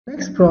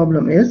Next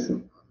problem is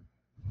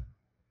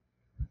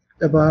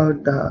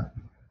about the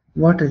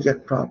water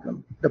jet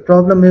problem. The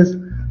problem is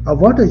a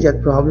water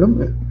jet problem.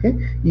 Okay,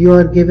 you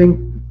are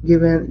given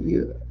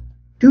you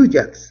two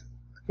jugs.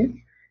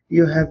 Okay,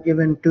 you have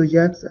given two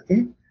jugs.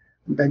 Okay,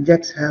 the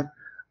jugs have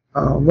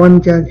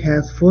one jug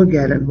has 4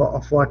 gallons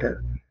of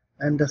water,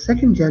 and the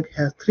second jug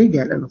has 3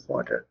 gallons of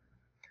water.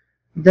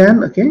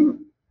 Then okay,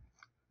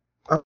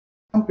 a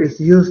pump is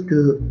used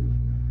to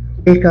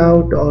take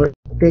out or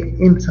take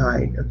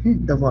inside okay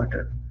the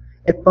water.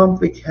 A pump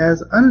which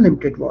has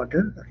unlimited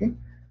water. Okay,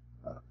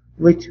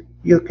 which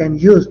you can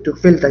use to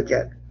fill the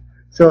jug.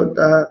 So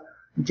the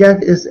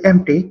jug is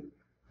empty.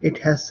 It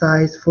has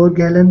size 4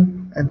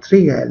 gallon and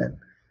 3 gallon,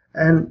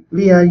 and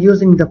we are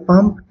using the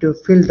pump to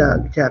fill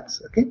the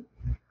jugs. Okay,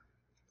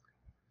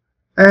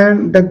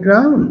 and the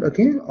ground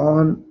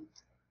on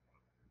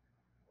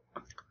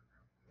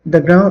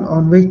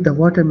which the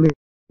water may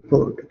be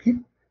poured. Okay,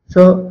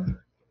 so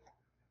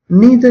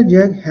neither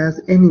jug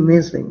has any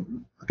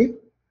measuring okay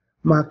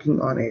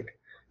marking on it.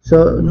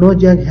 So no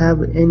jug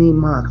have any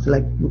marks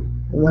like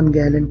 1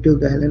 gallon, 2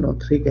 gallon, or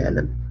 3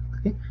 gallon.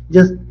 Okay,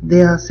 just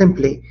they are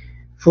simply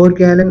 4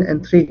 gallon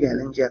and 3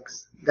 gallon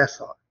jugs. That's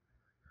all.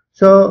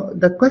 So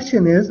the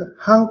question is,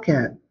 how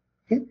can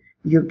okay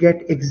you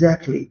get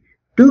exactly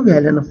 2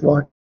 gallon of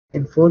water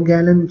in 4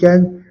 gallon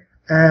jug?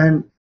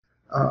 And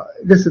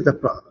this is the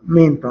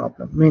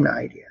main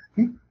idea.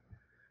 Okay,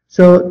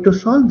 so to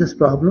solve this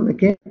problem,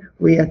 okay,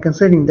 we are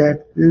considering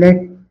that let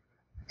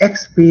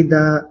X be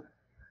the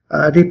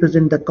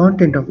represent the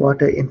content of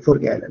water in 4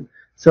 gallon.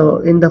 So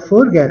in the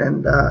 4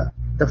 gallon,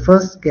 the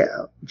first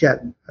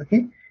jug,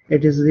 okay,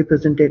 it is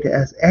represented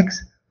as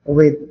X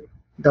with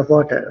the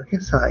water, okay,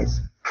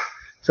 size.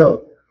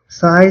 So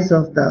size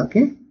of the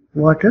okay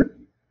water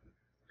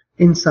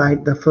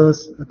inside the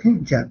first okay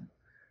jug.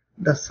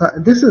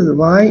 This is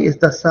Y is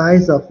the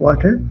size of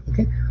water,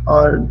 okay,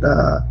 or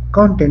the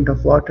content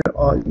of water,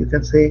 or you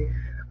can say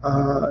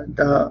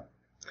the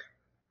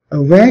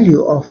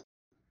value of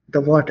the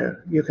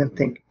water. You can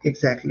think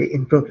exactly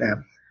in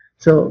program.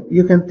 So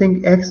you can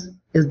think X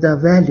is the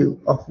value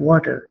of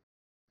water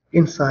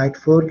inside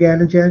 4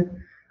 gallon jug.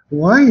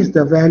 Y is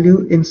the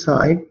value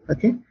inside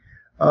okay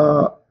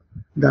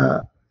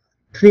the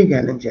 3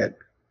 gallon jug.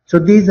 So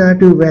these are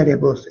two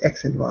variables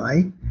X and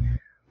Y,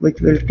 which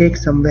will take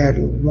some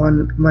value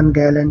 1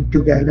 gallon,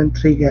 2 gallon,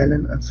 3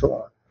 gallon, and so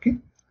on. Okay,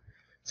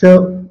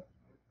 so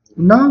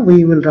now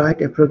we will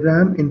write a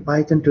program in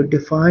Python to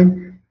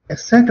define a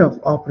set of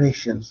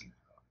operations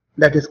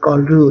that is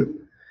called rule,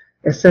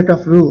 a set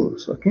of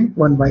rules, okay,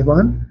 one by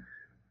one,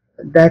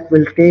 that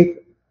will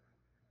take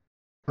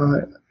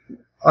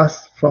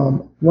us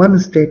from one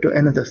state to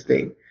another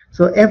state.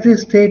 So every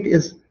state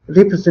is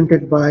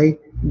represented by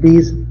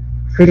these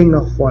filling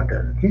of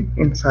water okay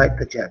inside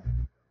the jug.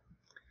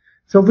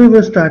 So we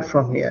will start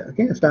from here.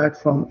 Okay, start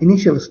from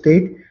initial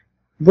state.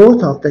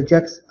 Both of the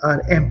jugs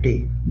are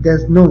empty.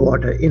 There's no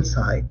water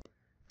inside.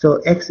 So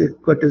X is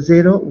equal to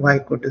 0, Y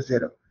equal to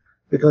 0,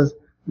 because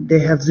they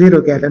have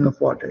 0 gallon of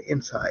water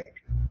inside.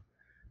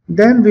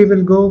 Then we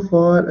will go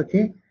for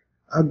okay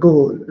a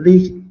goal,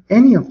 reach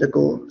any of the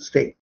goal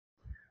state.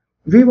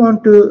 We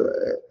want to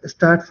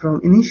start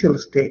from initial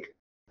state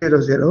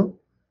 0, 0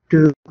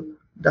 to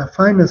the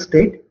final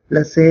state.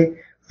 Let's say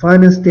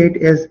final state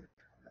is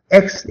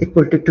X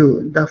equal to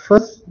 2. The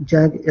first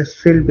jug is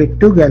filled with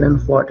 2 gallon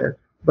of water,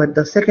 but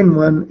the second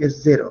one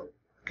is 0.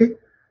 Okay,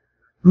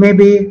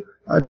 maybe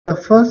the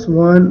first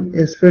one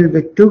is filled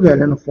with 2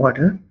 gallon of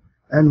water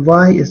and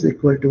Y is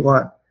equal to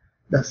 1.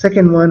 The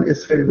second one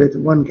is filled with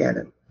 1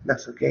 gallon.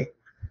 That's okay.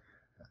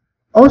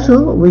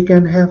 Also, we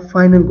can have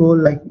final goal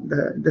like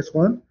this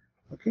one.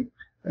 Okay,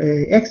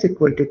 X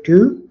equal to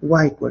 2,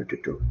 Y equal to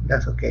 2.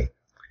 That's okay.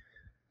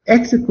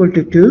 X equal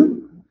to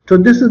 2. So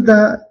this is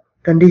the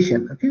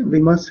condition. Okay, we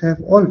must have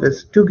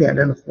always 2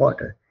 gallon of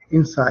water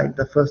inside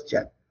the first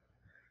jug,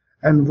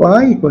 and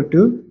Y equal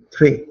to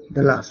 3,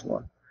 the last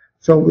one.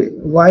 So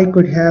Y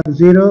could have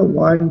 0,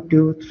 1,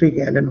 2, 3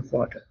 gallon of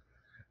water,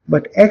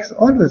 but X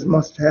always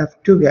must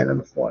have 2 gallon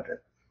of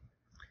water.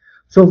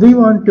 So we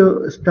want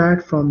to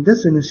start from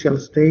this initial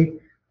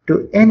state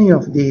to any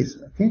of these,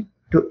 okay,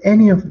 to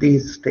any of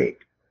these state.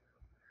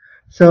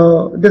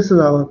 So this is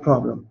our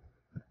problem.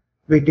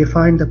 We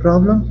define the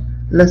problem.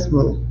 Let's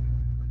move.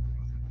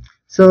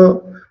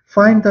 So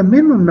find the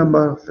minimum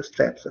number of the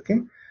steps.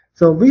 Okay,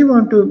 so we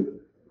want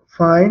to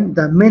find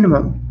the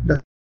minimum,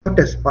 the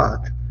shortest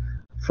path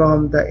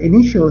from the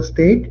initial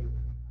state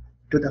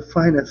to the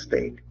final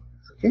state,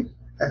 okay,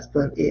 as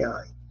per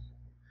AI.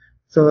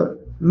 So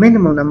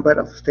minimum number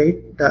of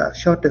state, the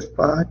shortest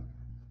path,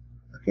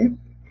 okay,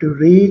 to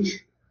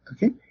reach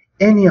okay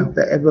any of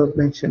the above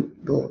mentioned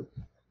goal,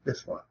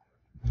 this one.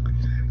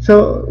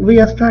 So we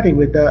are starting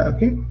with the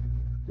okay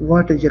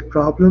water jet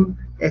problem.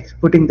 X,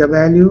 putting the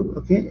value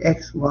okay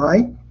X,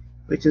 Y,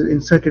 which is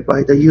inserted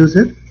by the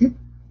user, okay,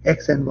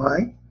 X and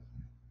Y,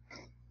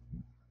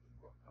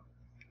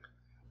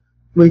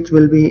 which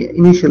will be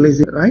initially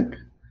 0, right?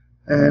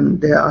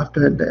 And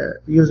thereafter the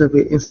user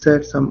will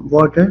insert some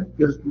water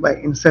by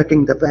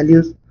inserting the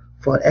values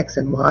for x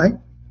and y.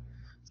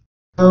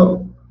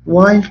 So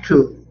while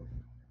true,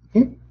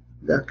 okay,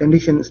 the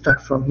condition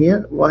starts from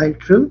here. While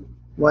true,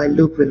 while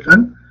loop will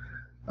run.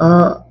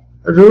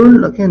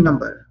 Rule, okay,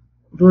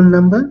 rule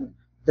number,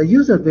 the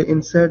user will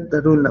insert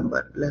the rule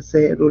number. Let's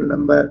say rule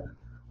number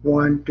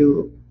 1,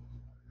 2,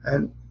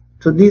 and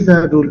so these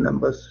are rule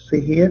numbers.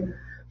 See here.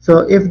 So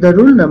if the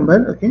rule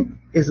number, okay,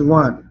 is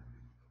 1,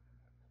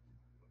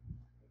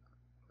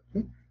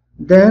 okay,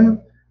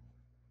 then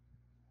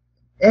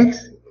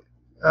x,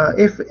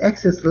 if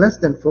x is less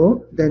than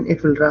 4, then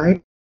it will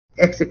write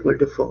x equal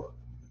to 4.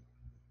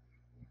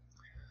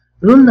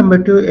 Rule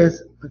number 2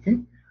 is, okay,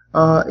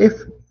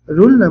 if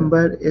rule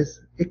number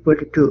is equal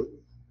to 2,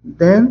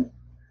 then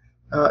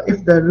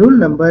if the rule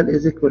number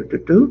is equal to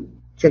 2,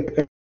 check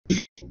the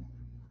condition.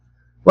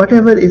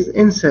 Whatever is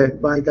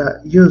inserted by the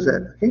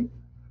user, okay,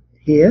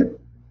 here,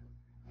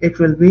 it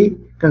will be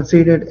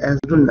considered as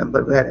rule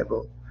number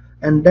variable,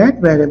 and that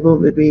variable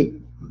will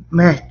be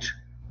matched,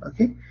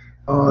 okay,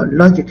 or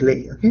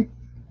logically, okay,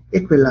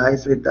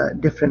 equalized with the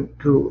different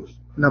rules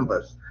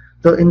numbers.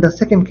 So in the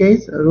second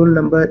case, rule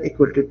number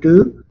equal to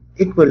 2,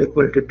 equal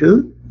to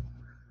 2.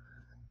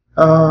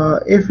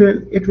 If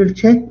it will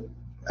check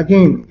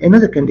again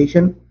another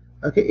condition,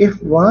 okay,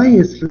 if y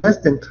is less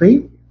than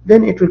 3,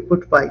 then it will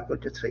put y equal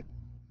to 3.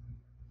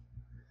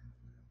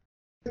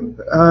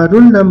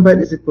 Rule number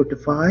is equal to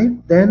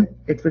 5, then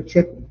it will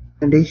check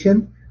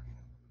condition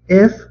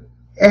if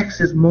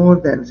x is more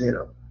than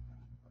 0.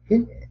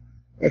 Okay,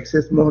 x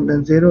is more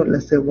than 0,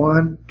 let's say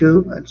 1,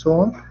 2, and so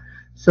on.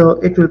 So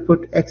it will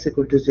put x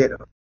equal to 0.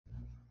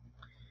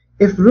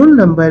 If rule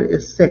number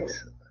is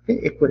 6, okay,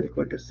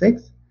 equal to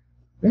 6,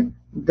 okay,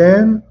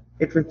 then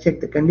it will check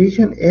the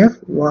condition if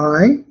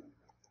y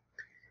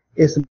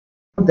is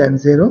more than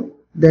 0,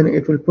 then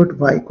it will put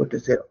y equal to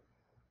 0.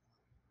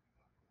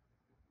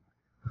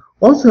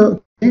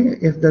 Also, okay,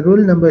 if the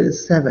rule number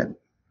is 7,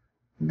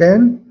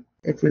 then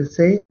it will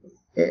say,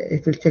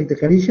 it will check the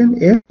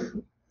condition if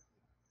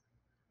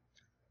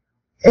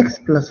x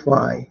plus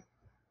y,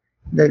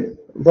 the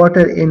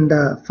water in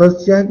the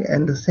first jug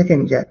and the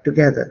second jug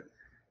together,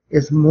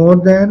 is more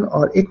than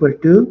or equal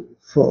to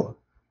 4.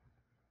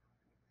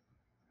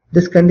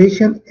 This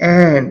condition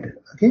and,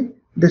 okay,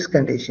 this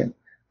condition,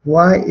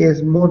 y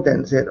is more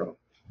than 0.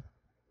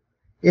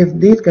 If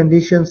these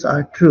conditions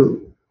are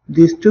true,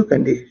 these two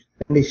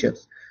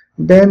conditions,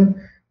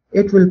 then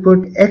it will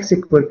put x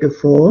equal to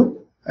 4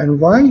 and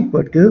y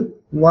equal to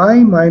y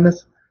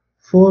minus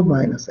 4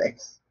 minus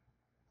x.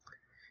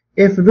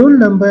 If rule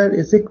number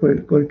is equal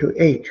to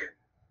 8,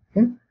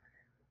 okay,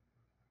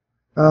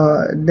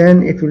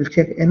 then it will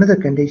check another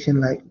condition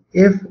like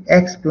if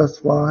x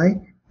plus y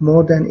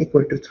more than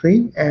equal to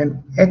 3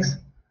 and x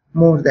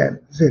more than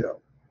 0.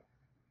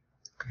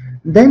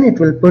 Then it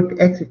will put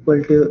x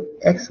equal to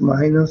x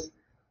minus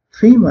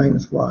 3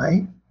 minus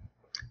y,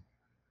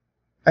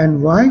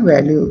 and y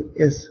value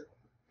is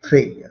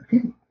 3.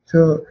 Okay,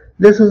 so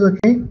this is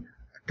okay,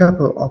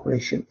 tuple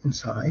operation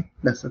inside,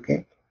 that's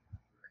okay.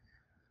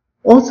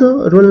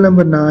 Also rule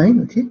number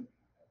 9, okay,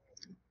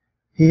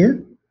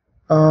 here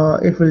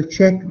it will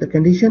check the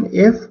condition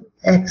if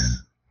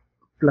x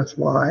plus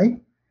y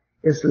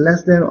is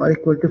less than or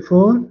equal to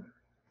 4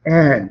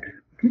 and,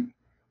 okay,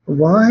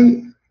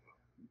 y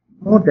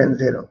more than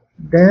 0,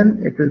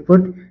 then it will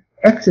put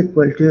x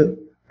equal to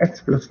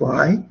x plus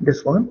y,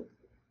 this one,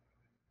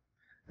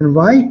 and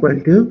y equal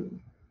to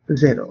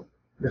 0,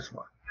 this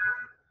one.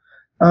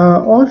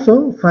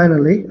 Also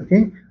finally,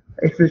 okay,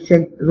 it will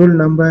check rule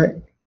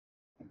number.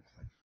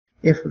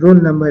 If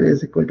rule number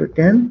is equal to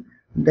 10,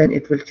 then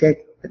it will check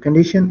the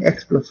condition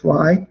x plus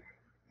y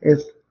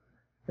is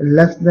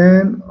less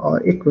than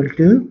or equal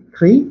to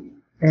 3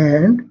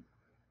 and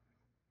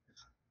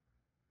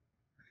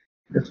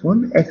this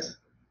one, x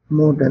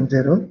more than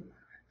 0.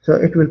 So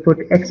it will put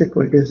x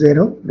equal to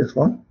 0, this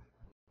one,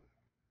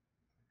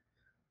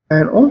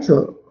 and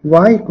also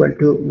y equal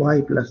to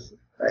y plus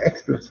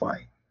x plus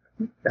y.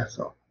 That's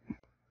all.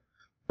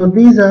 So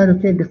these are,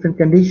 okay, different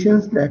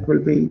conditions that will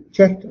be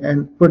checked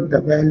and put the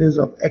values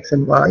of x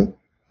and y,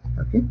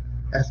 okay,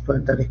 as per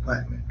the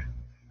requirement.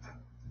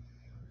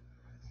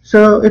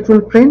 So it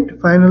will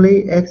print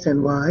finally x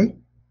and y.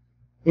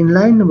 In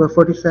line number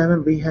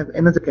 47, we have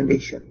another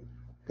condition.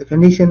 The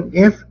condition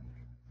if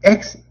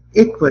x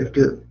equal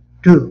to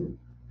 2,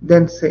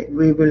 then say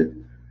we will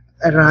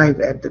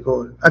arrive at the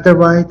goal.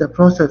 Otherwise, the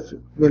process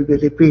will be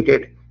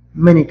repeated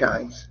many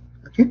times,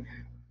 okay,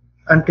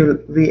 until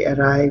we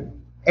arrive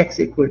x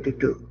equal to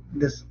 2,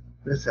 this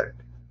result.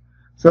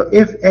 So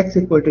if x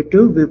equal to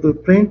 2, we will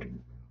print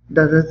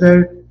the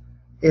result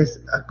is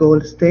a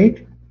goal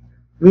state.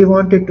 We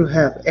wanted to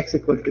have x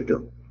equal to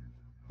 2,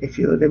 if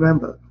you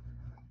remember,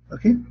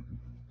 okay.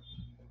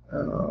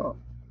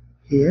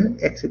 Here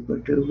x equal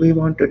to, we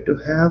wanted to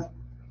have,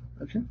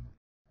 okay,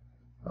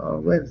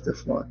 where is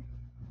this one?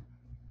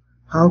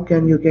 How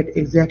can you get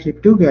exactly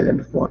 2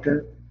 gallons of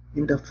water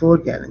in the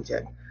 4-gallon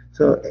jug?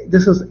 So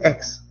this is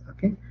x,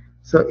 okay.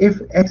 So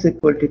if x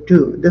equal to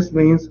 2, this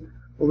means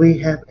we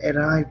have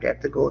arrived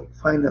at the goal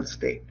final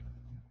state.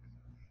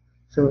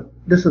 So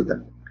this is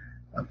the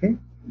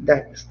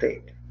that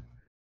state,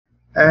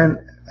 and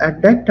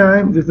at that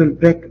time we will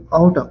break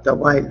out of the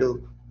while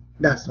loop.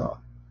 That's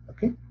all.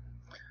 Okay,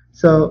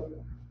 so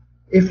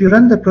if you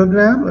run the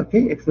program,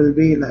 it will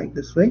be like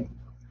this way.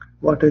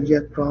 Water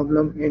jet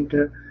problem,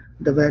 enter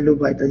the value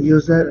by the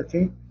user,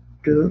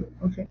 to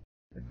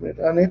let me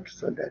run it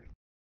so that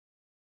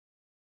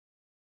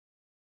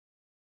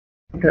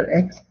enter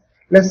x.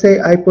 Let's say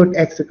I put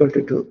x equal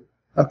to 2.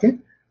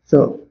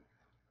 So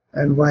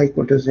and y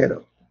equal to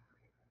 0.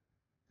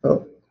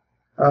 So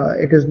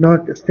it is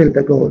not still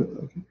the goal.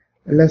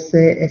 Let's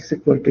say x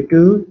equal to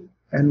 2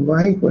 and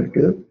y equal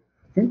to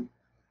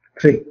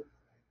 3.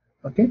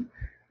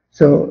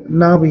 So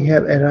now we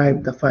have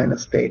arrived the final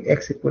state,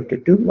 x equal to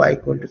 2, y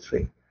equal to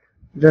 3.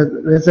 The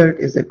result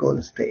is a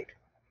goal state,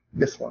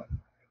 this one.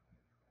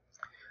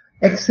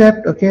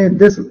 Except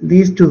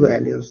these two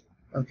values,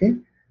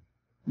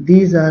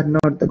 these are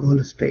not the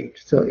goal state,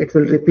 so it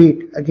will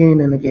repeat again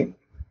and again.